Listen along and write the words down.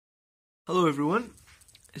Hello everyone,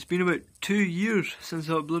 it's been about 2 years since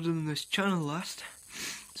I uploaded on this channel last,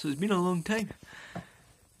 so it's been a long time,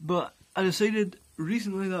 but I decided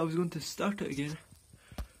recently that I was going to start it again,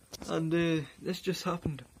 and this just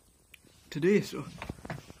happened today, so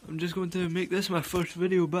I'm just going to make this my first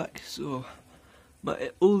video back. So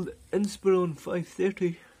my old Inspiron 530,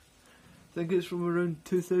 I think it's from around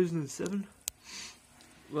 2007,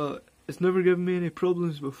 well, it's never given me any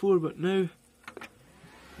problems before, but now,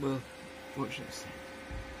 well, watch this.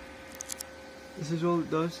 This is all it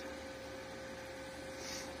does.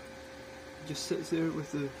 It just sits there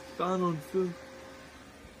with the fan on full.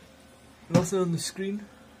 Nothing on the screen.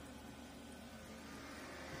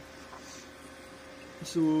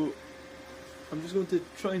 So I'm just going to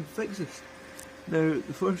try and fix this. Now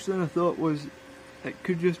the first thing I thought was it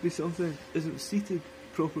could just be something that isn't seated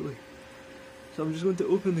properly. So I'm just going to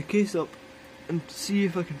open the case up and see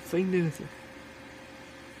if I can find anything.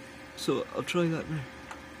 So I'll try that now.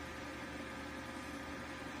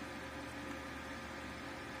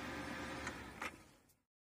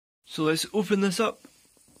 So let's open this up.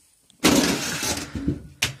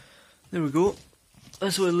 There we go.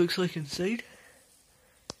 That's what it looks like inside.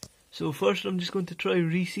 So first I'm just going to try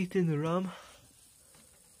reseating the RAM,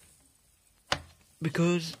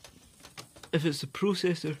 because if it's the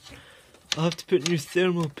processor I'll have to put new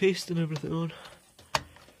thermal paste and everything on.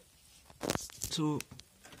 So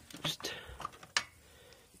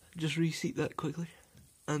just reseat that quickly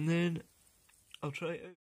and then I'll try it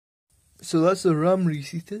out. So that's the RAM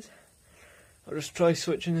reseated. I'll just try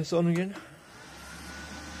switching this on again.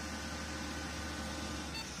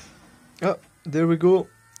 Oh, there we go.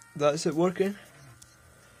 That's it working.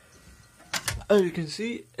 As you can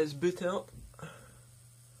see, it's booting up.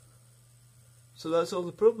 So that's all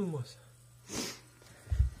the problem was.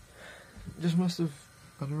 Just must have,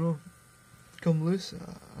 I don't know, come loose.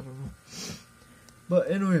 I don't know. But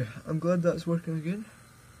anyway, I'm glad that's working again.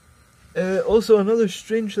 Also, another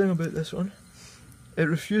strange thing about this one, it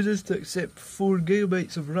refuses to accept 4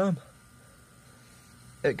 GB of RAM.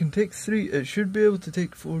 It can take 3, it should be able to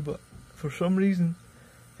take 4, but for some reason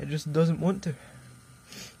it just doesn't want to.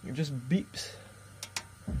 It just beeps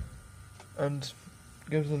and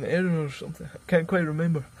gives an error or something. I can't quite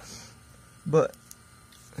remember, but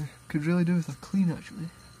I could really do with a clean actually.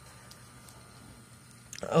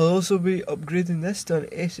 I'll also be upgrading this to an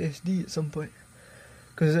SSD at some point,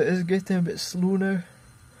 because it is getting a bit slow now.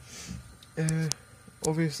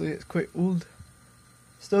 Obviously it's quite old.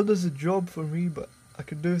 Still does the job for me, but I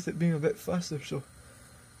could do with it being a bit faster, so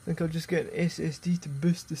I think I'll just get an SSD to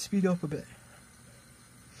boost the speed up a bit.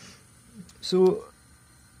 So,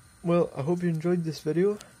 well, I hope you enjoyed this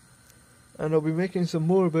video, and I'll be making some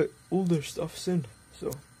more about older stuff soon,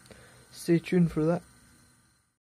 so stay tuned for that.